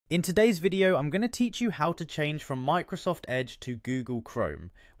In today's video, I'm going to teach you how to change from Microsoft Edge to Google Chrome.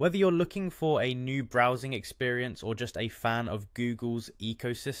 Whether you're looking for a new browsing experience or just a fan of Google's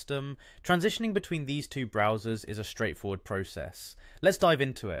ecosystem, transitioning between these two browsers is a straightforward process. Let's dive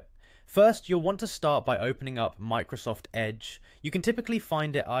into it. First, you'll want to start by opening up Microsoft Edge. You can typically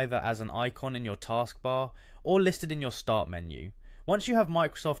find it either as an icon in your taskbar or listed in your start menu. Once you have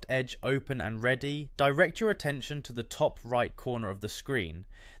Microsoft Edge open and ready, direct your attention to the top right corner of the screen.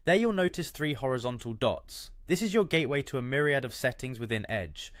 There you'll notice 3 horizontal dots. This is your gateway to a myriad of settings within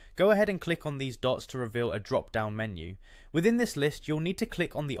Edge. Go ahead and click on these dots to reveal a drop-down menu. Within this list, you'll need to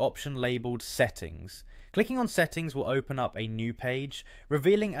click on the option labelled Settings. Clicking on Settings will open up a new page,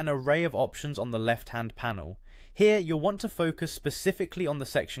 revealing an array of options on the left-hand panel. Here, you'll want to focus specifically on the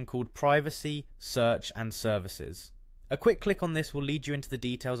section called Privacy, Search and Services. A quick click on this will lead you into the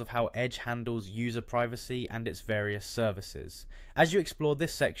details of how Edge handles user privacy and its various services. As you explore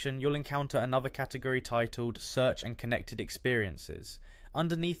this section, you'll encounter another category titled Search and Connected Experiences.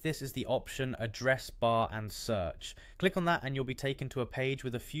 Underneath this is the option Address Bar and Search. Click on that and you'll be taken to a page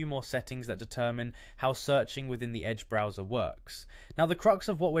with a few more settings that determine how searching within the Edge browser works. Now the crux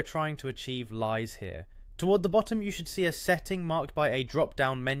of what we're trying to achieve lies here. Toward the bottom you should see a setting marked by a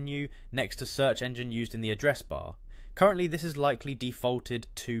drop-down menu next to search engine used in the address bar. Currently this is likely defaulted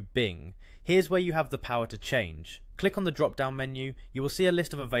to Bing. Here's where you have the power to change. Click on the drop down menu, you will see a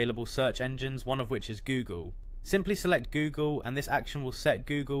list of available search engines, one of which is Google. Simply select Google and this action will set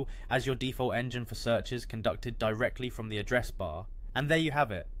Google as your default engine for searches conducted directly from the address bar. And there you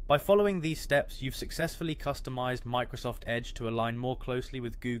have it. By following these steps, you've successfully customized Microsoft Edge to align more closely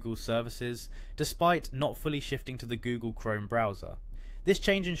with Google's services, despite not fully shifting to the Google Chrome browser. This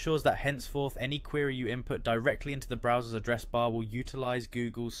change ensures that henceforth any query you input directly into the browser's address bar will utilize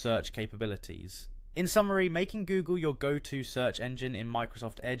Google's search capabilities. In summary, making Google your go-to search engine in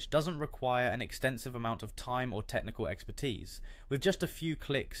Microsoft Edge doesn't require an extensive amount of time or technical expertise. With just a few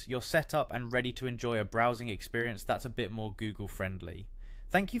clicks, you're set up and ready to enjoy a browsing experience that's a bit more Google friendly.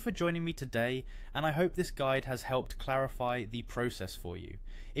 Thank you for joining me today, and I hope this guide has helped clarify the process for you.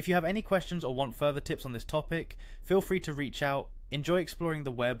 If you have any questions or want further tips on this topic, feel free to reach out. Enjoy exploring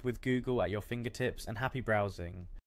the web with Google at your fingertips, and happy browsing.